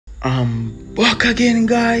I'm back again,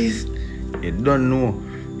 guys. You don't know.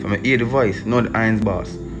 From hear the voice, know the Irons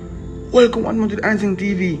boss. Welcome one more to the Irons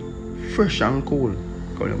TV. Fresh and cool.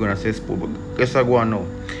 Come you're gonna say spoon, but guess I go on now.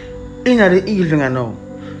 In the evening now.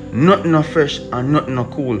 Nothing no fresh and nothing no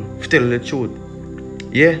cool. Tell the truth.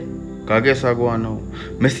 Yeah? Cause guess I go on now.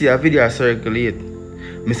 Me see a video circulate.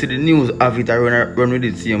 Me see the news of it run with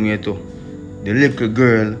it same way too. The little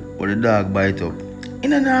girl or the dog bite up.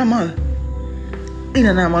 In a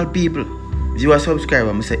normal people. If you are a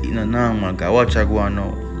subscriber, I say in a normal guy. Watch I go on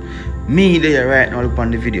now. Me there right now look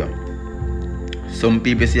on the video. Some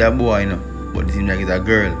people say a boy, you know, but it seems like it's a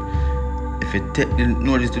girl. If you take the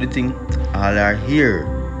notice to the thing, all I hear,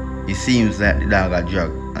 it seems like the dog got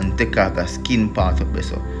dragged and take out the skin part up there.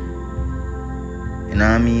 So, you know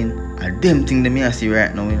what I mean? And them thing that me I see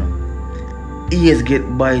right now, you know. Ears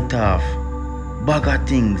get bite off, bag of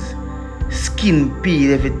things, skin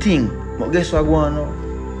peel, everything. But guess what going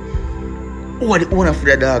on now? What the owner for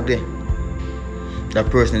that dog there? That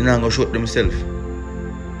person is not going to shoot themselves.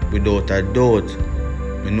 Without a doubt,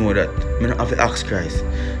 I know that. I don't have to ask Christ.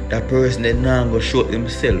 That person is not going to shoot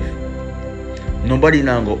themselves. Nobody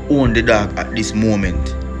now going to own the dog at this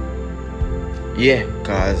moment. Yeah,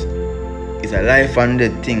 because it's a life and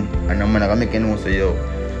death thing. And I'm not going to make anyone say, yo,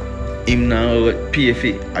 him now going to pay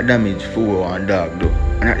for a damage for one dog though.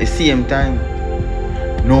 And at the same time,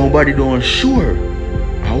 nobody don't sure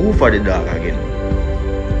who for the dog again.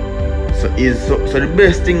 So the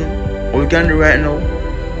best thing we can do right now,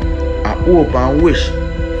 I hope and wish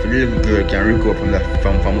for the little girl can recover from that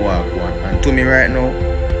from walk one. And to me right now,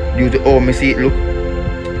 due to how I see it look,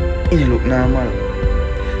 it look normal.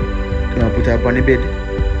 I put her up on the bed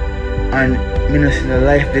and I don't see the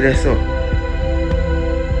life there so.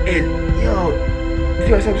 Hey, yo, if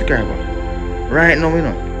you're a subscriber, right now you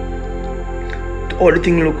know, to all the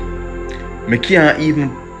thing look, I can't even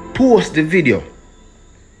post the video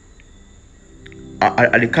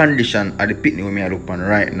at the condition at the picnic where I look on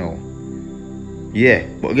right now. Yeah,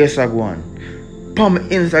 but guess what go on? On my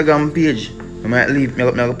Instagram page, I might leave,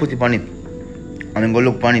 I go put it on it. And I'm gonna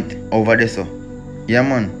look on it over there so. Yeah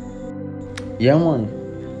man. Yeah man.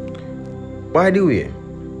 By the way,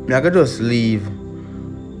 I go just leave. I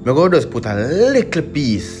go just put a little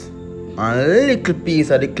piece of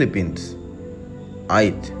the clippings.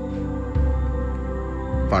 Right.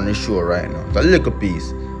 On the show right now. It's a little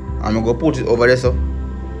piece. I'm gonna go put it over there so.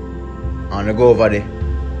 And I go over there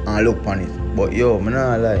and look on it. But yo, I'm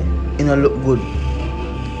not lie. It don't look good.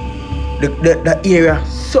 The area,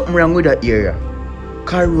 something wrong with that area.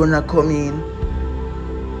 Corona come in.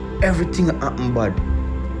 Everything happen bad.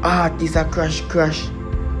 Artists a crash.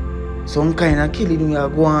 Some kind of killing we are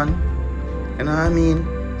going. You know what I mean?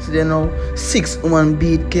 So then now 6 women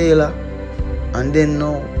beat Kayla. And then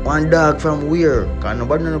now one dog from where? Cause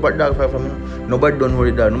nobody know about dog from you. Nobody don't know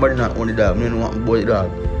the dog. Nobody not own the dog. No one want about the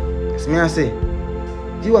dog. So me I say,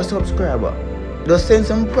 if you are a subscriber, just send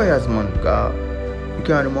some prayers, man. Cause you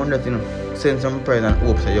can't remember that, you know. Send some prayers and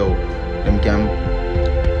hope say, yo, them can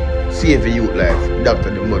save the youth life. Doctor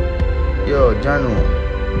them, but yo, Jano,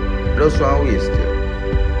 just one way still.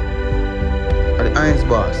 At the Irons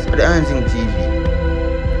boss, at the Irons TV,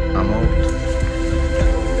 I'm out.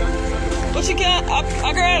 What you get? A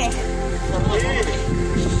girl?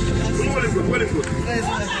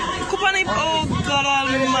 Oh God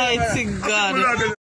almighty God.